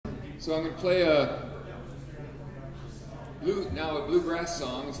So I'm going to play a bluegrass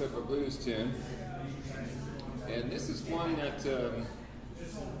song instead of a blues tune. And this is one that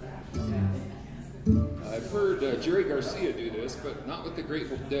I've heard Jerry Garcia do this, but not with the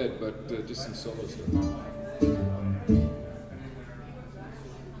Grateful Dead, but just some solo stuff.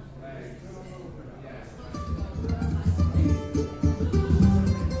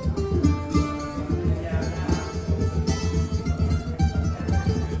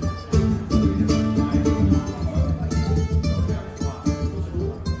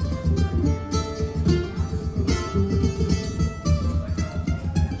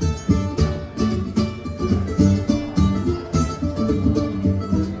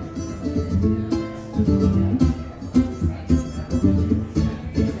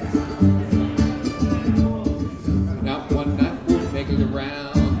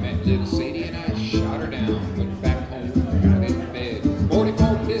 Around, met little Sadie and I shot her down. Went back home, got in bed,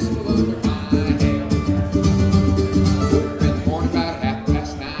 44 pistol under my head. In the morning about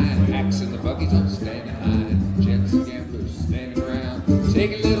 9:30, axe in the buggies on standing high. Jets and gamblers standing around,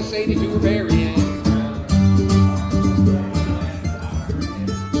 taking little Sadie to her burying ground.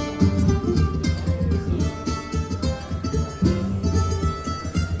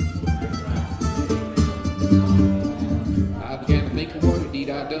 I began to think of what a deed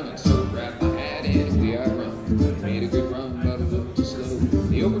I'd done, so grabbed my hat and away I run. Made a good run, but a little too slow.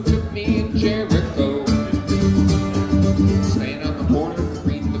 He overtook me in Jericho. Staying on the corner,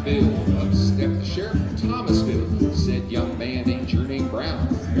 reading the bill. Up stepped the sheriff from Thomasville. Said, "Young man, ain't your name Brown?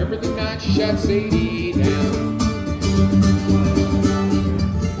 Remember the night you shot Sadie down?"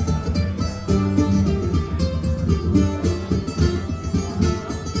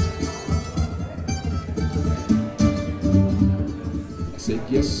 I said,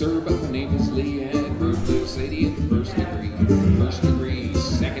 "Yes, sir, but my name is Lee, and murdered little Sadie in the first degree,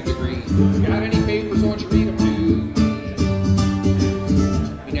 second degree. Got any